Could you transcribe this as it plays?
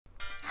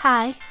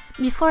Hi!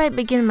 Before I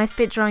begin my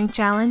speed drawing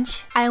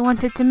challenge, I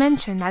wanted to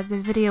mention that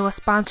this video was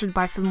sponsored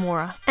by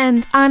Filmora.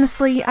 And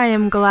honestly, I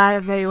am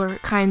glad they were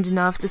kind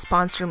enough to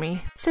sponsor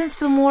me. Since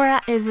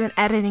Filmora is an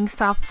editing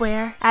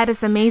software that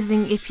is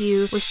amazing if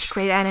you wish to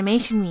create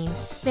animation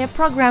memes. Their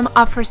program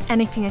offers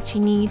anything that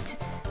you need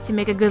to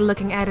make a good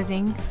looking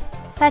editing,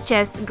 such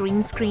as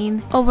green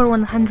screen, over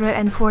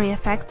 140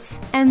 effects,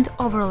 and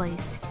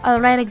overlays.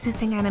 I'll write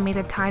existing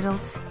animated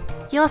titles.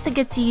 You also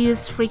get to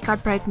use free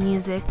copyright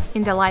music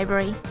in the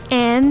library,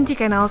 and you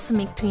can also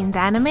make tweened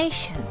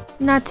animation.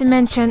 Not to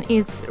mention,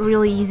 it's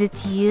really easy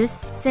to use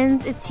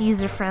since it's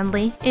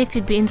user-friendly. If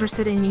you'd be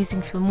interested in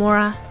using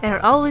Filmora, there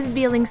will always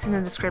be links in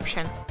the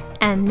description.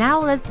 And now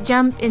let's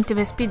jump into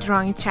the speed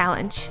drawing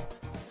challenge.